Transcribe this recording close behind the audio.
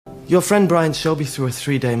Your friend Brian Shelby threw a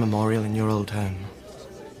 3-day memorial in your old home.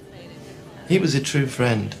 He was a true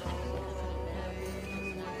friend.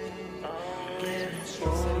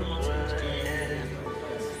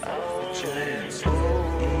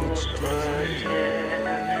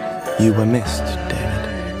 You were missed, David.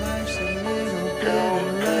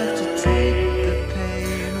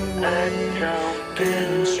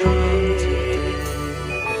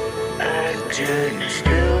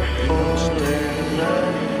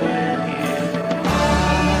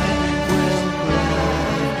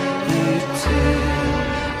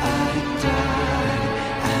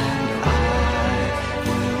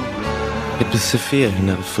 It was Sophia who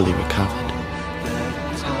never fully recovered.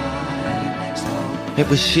 It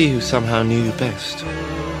was she who somehow knew you best.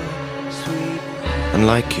 And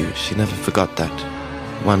like you, she never forgot that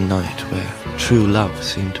one night where true love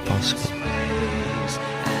seemed possible.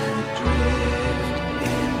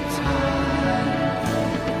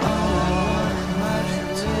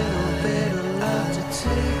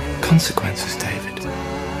 Consequences, David.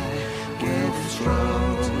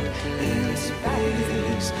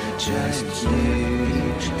 Just you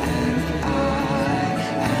and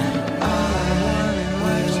I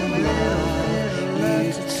will love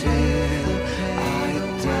you till I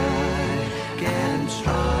die and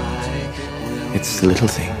try. It's the little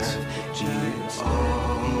things.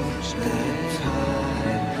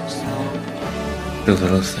 The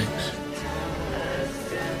little things.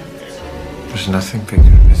 There's nothing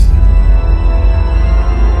bigger, is there?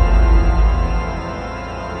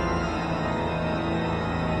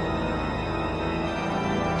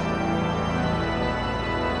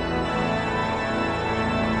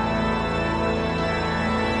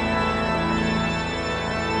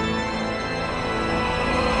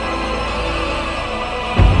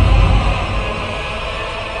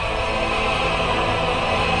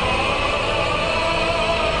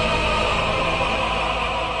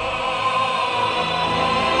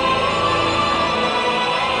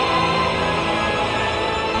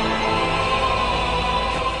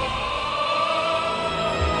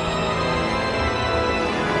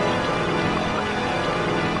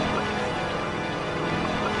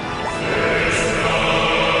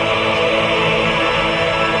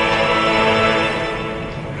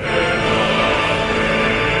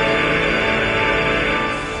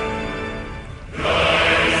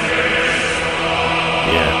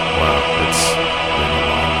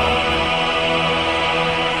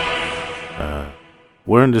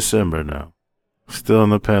 We're in December now. Still in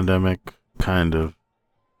the pandemic, kind of.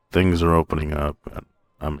 Things are opening up, and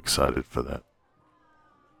I'm excited for that.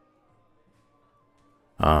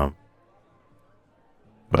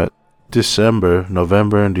 But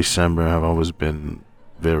November and December have always been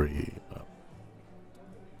very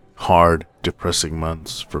hard, depressing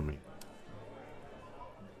months for me.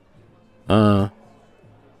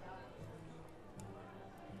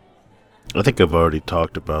 I think I've already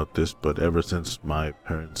talked about this, but ever since my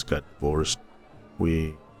parents got divorced,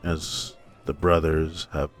 we, as the brothers,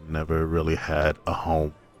 have never really had a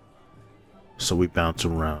home. So we bounce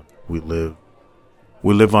around. We live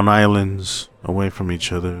on islands away from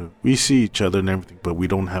each other. We see each other and everything, but we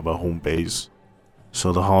don't have a home base.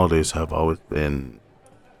 So the holidays have always been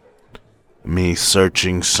me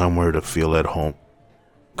searching somewhere to feel at home.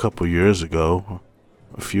 A few years ago,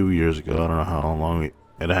 I don't know how long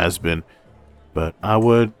it has been, but I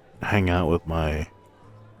would hang out with my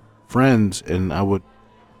friends and I would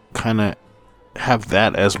kind of have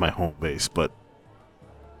that as my home base, but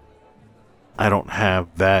I don't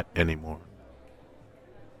have that anymore.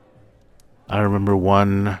 I remember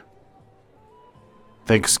one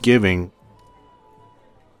Thanksgiving,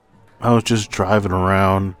 I was just driving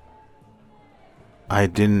around. I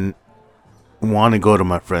didn't want to go to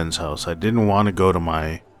my friend's house. I didn't want to go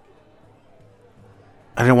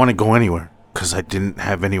anywhere because I didn't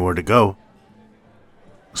have anywhere to go.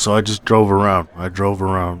 So I just drove around.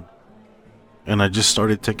 And I just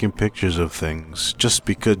started taking pictures of things just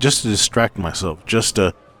to distract myself, just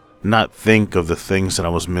to not think of the things that I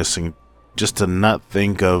was missing, just to not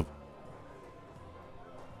think of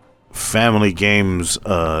family games,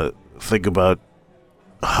 think about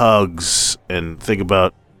hugs, and think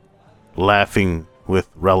about laughing with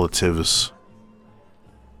relatives.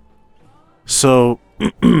 So,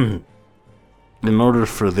 in order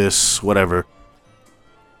for this, whatever,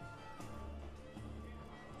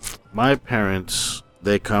 my parents,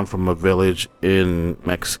 they come from a village in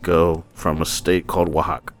Mexico, from a state called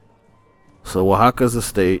Oaxaca. So Oaxaca is the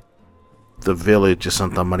state, the village is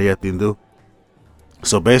Santa Maria Tindu.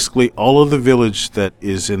 So basically, all of the village that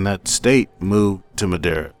is in that state moved to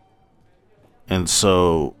Madera. And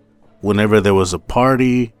so, whenever there was a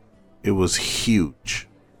party, it was huge.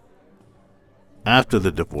 After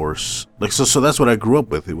the divorce, like, so that's what I grew up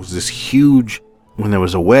with. It was this huge, when there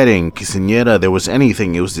was a wedding, quinceañera, there was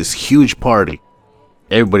anything, it was this huge party.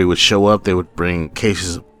 Everybody would show up. They would bring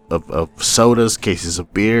cases of sodas, cases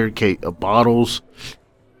of beer, bottles.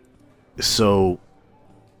 So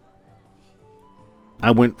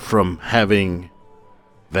I went from having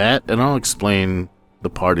that, and I'll explain the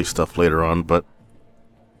party stuff later on, but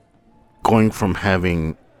going from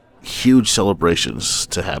having huge celebrations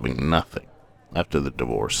to having nothing after the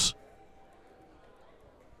divorce.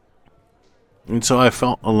 And so I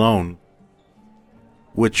felt alone,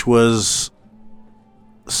 which was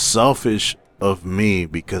selfish of me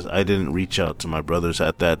because I didn't reach out to my brothers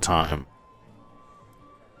at that time,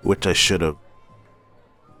 which I should have.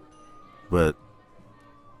 But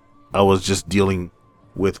I was just dealing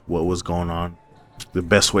with what was going on the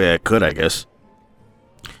best way I could, I guess.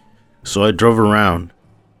 So I drove around,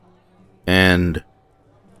 and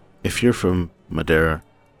if you're from Madeira,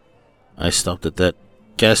 I stopped at that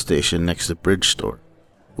gas station next to Bridge Store,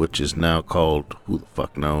 which is now called, who the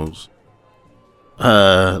fuck knows?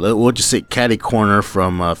 We'll just say Catty Corner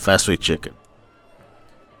from Fast Way Chicken.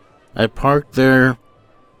 I parked there.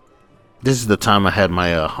 This is the time I had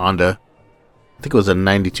my Honda. I think it was a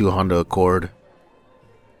 92 Honda Accord.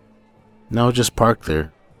 And I was just parked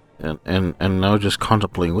there. And I was just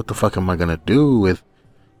contemplating, what the fuck am I gonna do with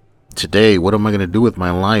today? What am I gonna do with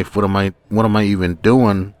my life? What am I even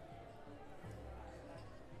doing?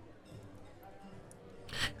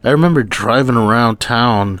 I remember driving around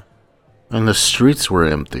town and the streets were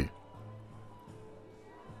empty.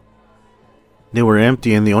 They were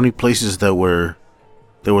empty, and the only places that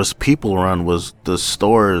there was people around was the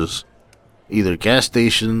stores, either gas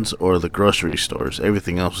stations or the grocery stores.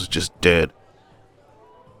 Everything else was just dead.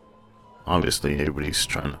 Obviously, everybody's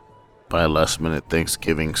trying to buy last minute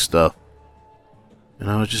Thanksgiving stuff. And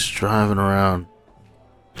I was just driving around,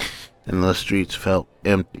 and the streets felt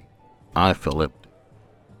empty. I felt empty.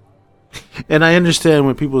 And I understand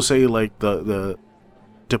when people say, like, the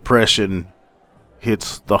depression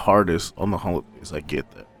hits the hardest on the holidays. I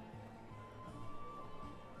get that.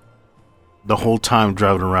 The whole time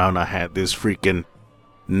driving around, I had this freaking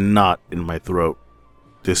knot in my throat.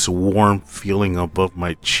 This warm feeling above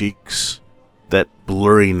my cheeks. That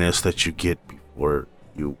blurriness that you get before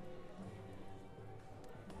you...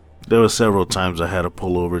 There were several times I had to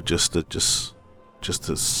pull over just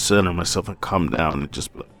to center myself and calm down and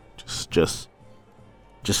just be like, just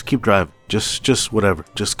keep driving. Just whatever.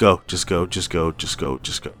 Just go.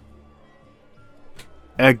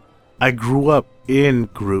 I grew up in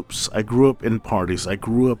groups. I grew up in parties. I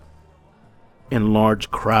grew up in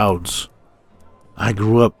large crowds. I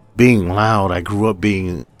grew up being loud. I grew up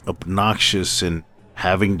being obnoxious and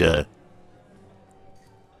having to...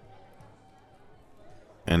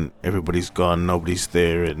 And everybody's gone, nobody's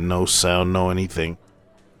there, and no sound, no anything.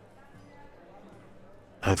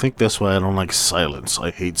 I think that's why I don't like silence.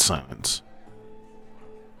 I hate silence.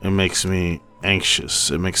 It makes me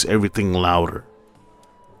anxious. It makes everything louder.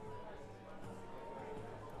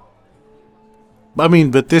 I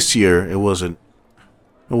mean, but this year it wasn't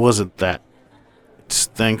that. It's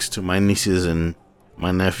thanks to my nieces and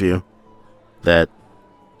my nephew that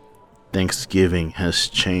Thanksgiving has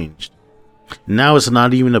changed. Now it's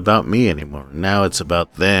not even about me anymore. Now it's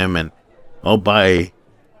about them, and I'll buy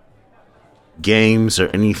games or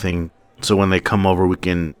anything so when they come over we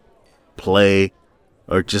can play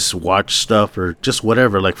or just watch stuff or just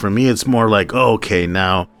whatever. Like, for me, it's more like, oh, okay,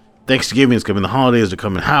 now Thanksgiving is coming, the holidays are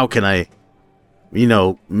coming. How can I,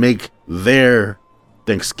 make their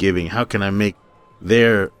Thanksgiving? How can I make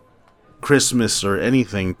their Christmas or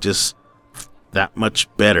anything just that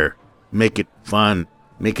much better? Make it fun.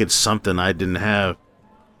 Make it something I didn't have.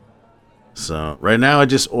 So right now I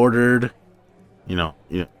just ordered,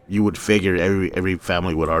 you would figure every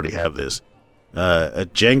family would already have this. A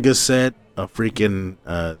Jenga set, a freaking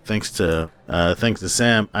thanks to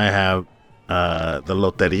Sam, I have the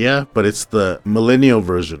Loteria, but it's the millennial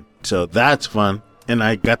version. So that's fun. And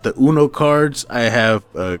I got the Uno cards. I have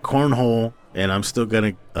cornhole, and I'm still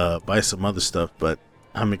gonna buy some other stuff, but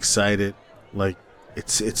I'm excited. Like,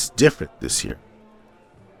 it's different this year.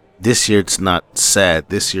 This year it's not sad.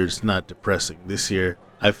 This year it's not depressing. This year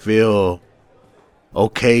I feel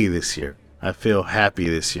okay this year. I feel happy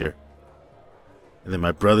this year. And then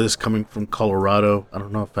my brother's coming from Colorado. I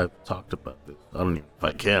don't know if I've talked about this. I don't even know if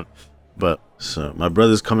I can. But so my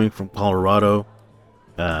brother's coming from Colorado.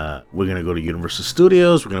 We're going to go to Universal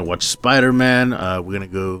Studios. We're going to watch Spider-Man. We're going to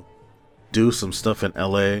go do some stuff in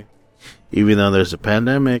LA. Even though there's a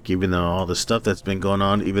pandemic, even though all the stuff that's been going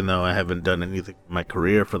on, even though I haven't done anything in my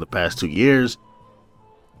career for the past 2 years,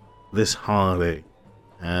 this holiday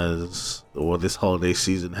this holiday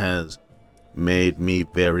season has made me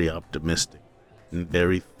very optimistic and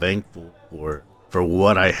very thankful for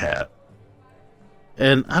what I have.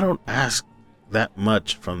 And I don't ask that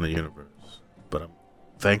much from the universe, but I'm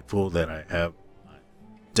thankful that I have my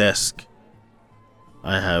desk,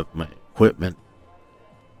 I have my equipment,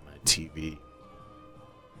 my TV.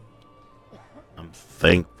 I'm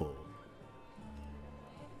thankful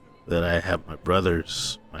that I have my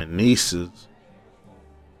brothers, my nieces,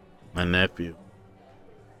 my nephew.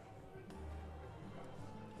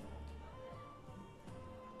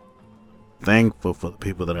 Thankful for the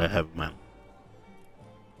people that I have in my life.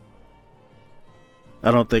 I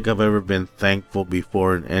don't think I've ever been thankful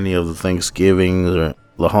before in any of the Thanksgivings or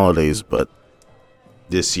the holidays, but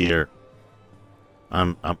this year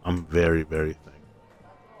I'm very, very thankful.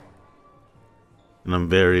 And I'm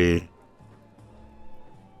very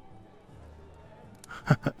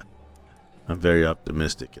I'm very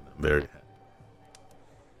optimistic, and I'm very happy.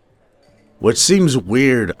 Which seems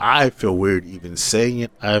weird. I feel weird even saying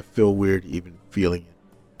it. I feel weird even feeling it.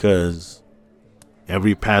 Because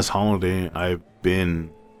every past holiday, I've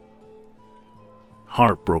been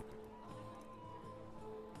heartbroken.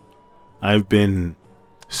 I've been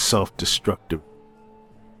self-destructive.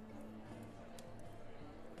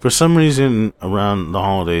 For some reason, around the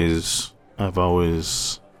holidays, for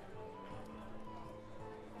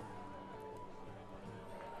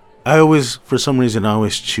some reason, I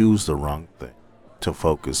always choose the wrong thing to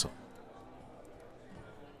focus on.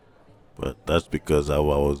 But that's because I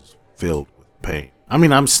was filled with pain. I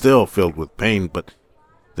mean, I'm still filled with pain, but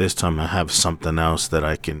this time I have something else that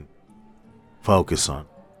I can focus on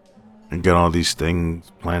and get all these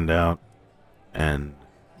things planned out. And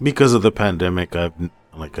because of the pandemic, I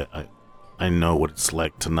know what it's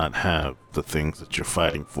like to not have the things that you're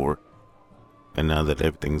fighting for. And now that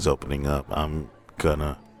everything's opening up, I'm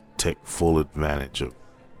gonna take full advantage of.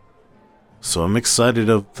 So I'm excited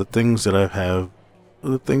of the things that I have,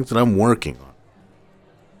 the things that I'm working on.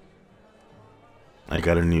 I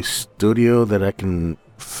got a new studio that I can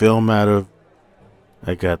film out of.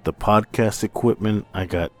 I got the podcast equipment. I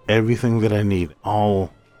got everything that I need. I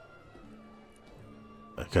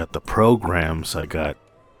got the programs. I got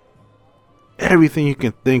everything you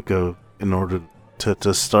can think of in order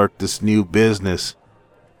to start this new business.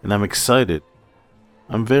 And I'm excited.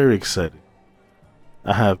 I'm very excited.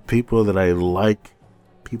 I have people that I like,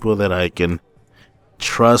 people that I can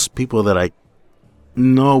trust, people that I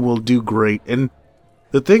know will do great. And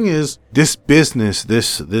the thing is, this business,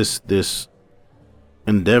 this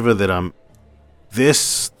endeavor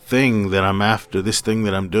this thing that I'm after, this thing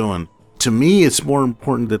that I'm doing, to me, it's more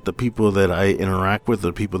important that the people that I interact with,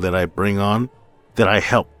 the people that I bring on, that I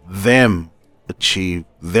help them achieve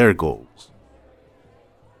their goals.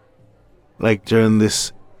 Like during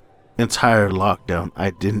this entire lockdown, I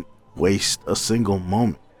didn't waste a single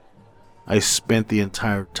moment. I spent the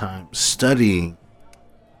entire time studying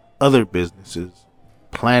other businesses,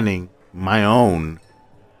 planning my own,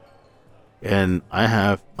 and I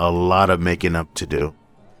have a lot of making up to do.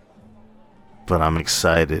 But I'm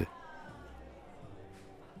excited.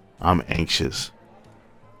 I'm anxious.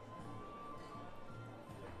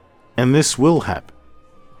 And this will happen.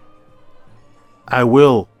 I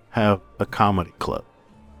will have a comedy club.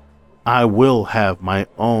 I will have my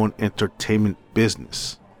own entertainment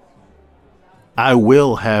business. I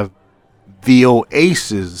will have the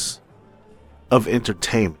oasis of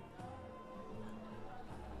entertainment.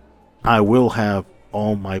 I will have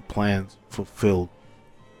all my plans fulfilled.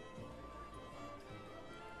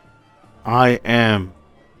 I am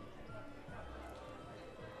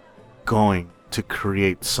going to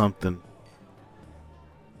create something,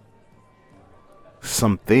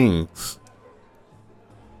 some things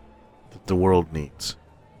that the world needs.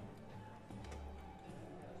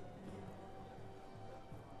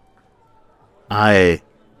 I've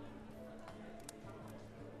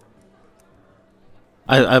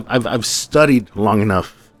studied long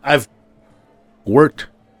enough. I've worked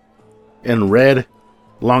and read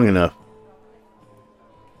long enough.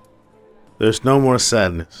 There's no more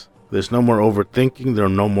sadness. There's no more overthinking.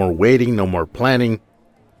 There's no more waiting, no more planning.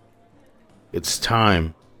 It's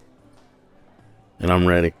time. And I'm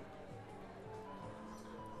ready.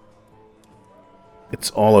 It's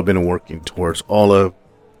all I've been working towards. All I've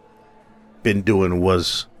been doing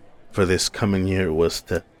was, for this coming year, was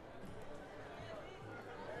to...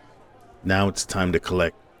 Now it's time to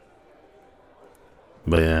collect.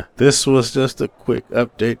 But yeah, this was just a quick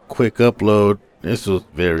update, quick upload. This was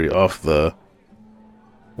very off the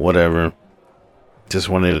whatever. Just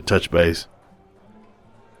wanted to touch base.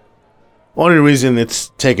 Only reason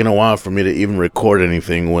it's taken a while for me to even record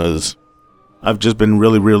anything was I've just been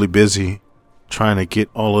really, really busy trying to get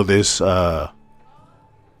all of this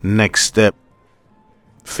next step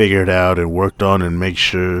figured out and worked on and make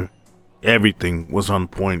sure everything was on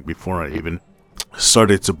point before I even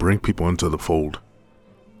started to bring people into the fold.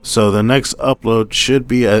 So the next upload should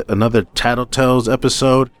be another Tattletales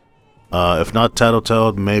episode. If not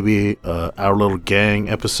Tattletales, maybe Our Little Gang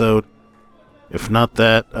episode. If not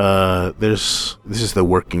that, this is the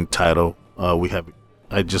working title.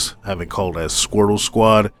 I just have it called as Squirtle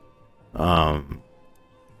Squad.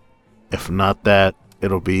 If not that,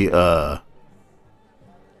 it'll be what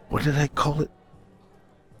did I call it?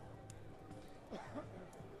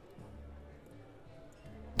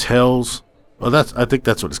 Tales. Well, I think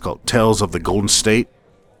that's what it's called. Tales of the Golden State.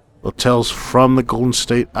 Or Tales from the Golden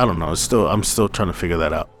State. I don't know. I'm still trying to figure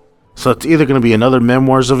that out. So it's either going to be another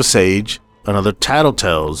Memoirs of a Sage, another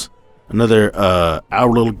Tattletales, another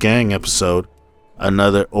Our Little Gang episode,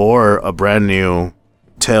 or a brand new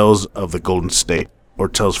Tales of the Golden State or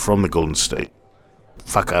Tales from the Golden State.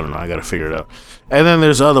 Fuck, I don't know. I got to figure it out. And then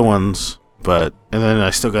there's other ones, and then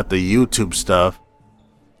I still got the YouTube stuff.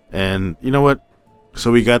 And you know what?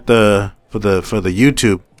 So we got for the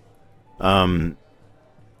YouTube,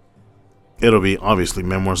 it'll be obviously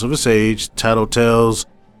Memoirs of a Sage, Tattletales,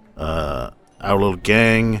 Our Little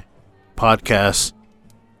Gang, podcast,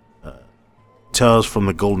 Tales from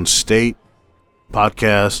the Golden State,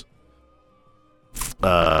 podcast,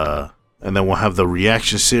 and then we'll have the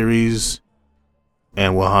reaction series,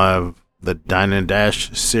 and we'll have the Dine and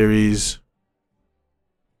Dash series,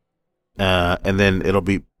 and then it'll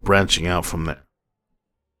be branching out from there.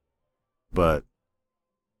 But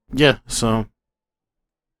yeah, so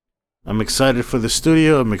I'm excited for the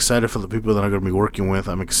studio. I'm excited for the people that I'm going to be working with.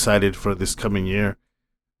 I'm excited for this coming year.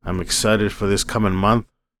 I'm excited for this coming month.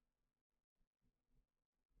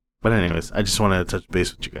 But anyways, I just wanted to touch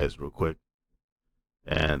base with you guys real quick.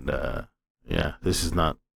 And yeah, this is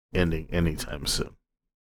not ending anytime soon.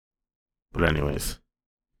 But anyways,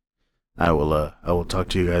 I will talk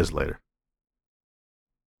to you guys later.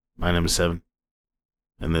 My name is Seven,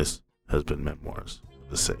 and this has been Memoirs of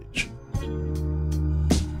the Sage.